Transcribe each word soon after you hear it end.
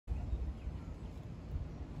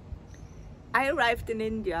I arrived in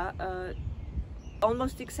India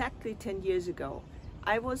almost exactly 10 years ago.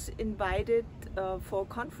 I was invited for a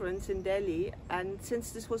conference in Delhi, and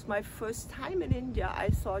since this was my first time in India, I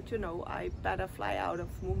thought, you know, I better fly out of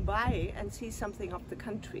Mumbai and see something of the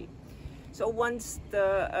country. So once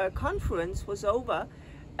the conference was over,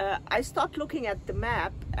 I started looking at the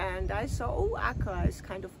map and I saw, oh, Agra is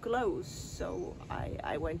kind of close. So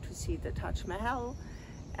I went to see the Taj Mahal,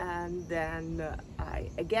 and then I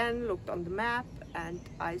again looked on the map and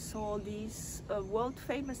I saw these world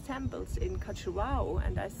famous temples in Khajuraho,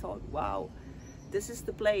 and I thought, wow, this is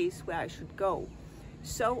the place where I should go.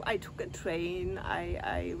 So I took a train,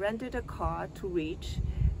 I rented a car to reach,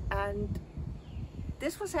 and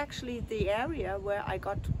this was actually the area where I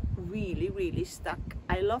got really stuck.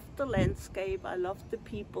 I loved the landscape, I loved the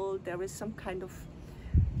people. There is some kind of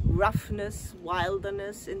roughness,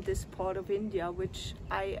 wilderness in this part of India, which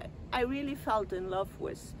I really felt in love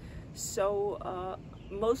with. So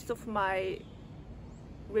most of my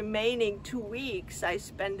remaining 2 weeks I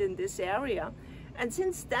spent in this area, and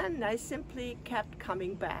since then I simply kept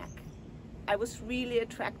coming back. I was really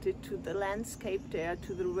attracted to the landscape there,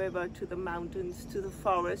 to the river, to the mountains, to the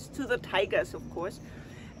forest, to the tigers, of course.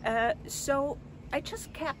 So I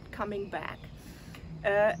just kept coming back.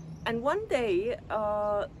 And one day,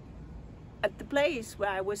 at the place where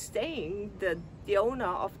I was staying, the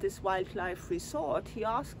owner of this wildlife resort, he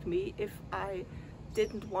asked me if I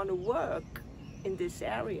didn't want to work in this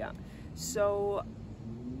area. So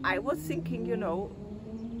I was thinking, you know,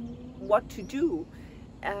 what to do.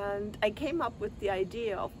 And I came up with the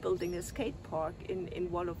idea of building a skate park in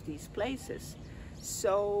one of these places.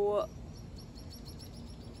 So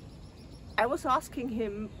I was asking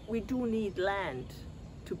him, we do need land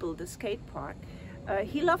to build a skate park.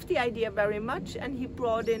 He loved the idea very much, and he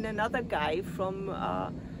brought in another guy from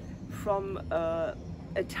a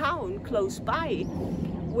town close by,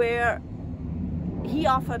 where he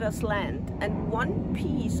offered us land, and one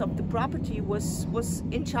piece of the property was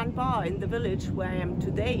in Janwaar, in the village where I am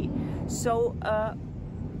today. So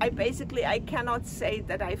I cannot say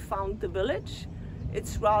that I found the village.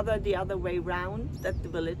 It's rather the other way round, that the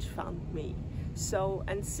village found me. So,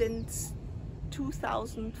 and since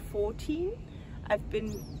 2014, I've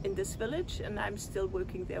been in this village, and I'm still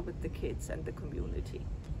working there with the kids and the community.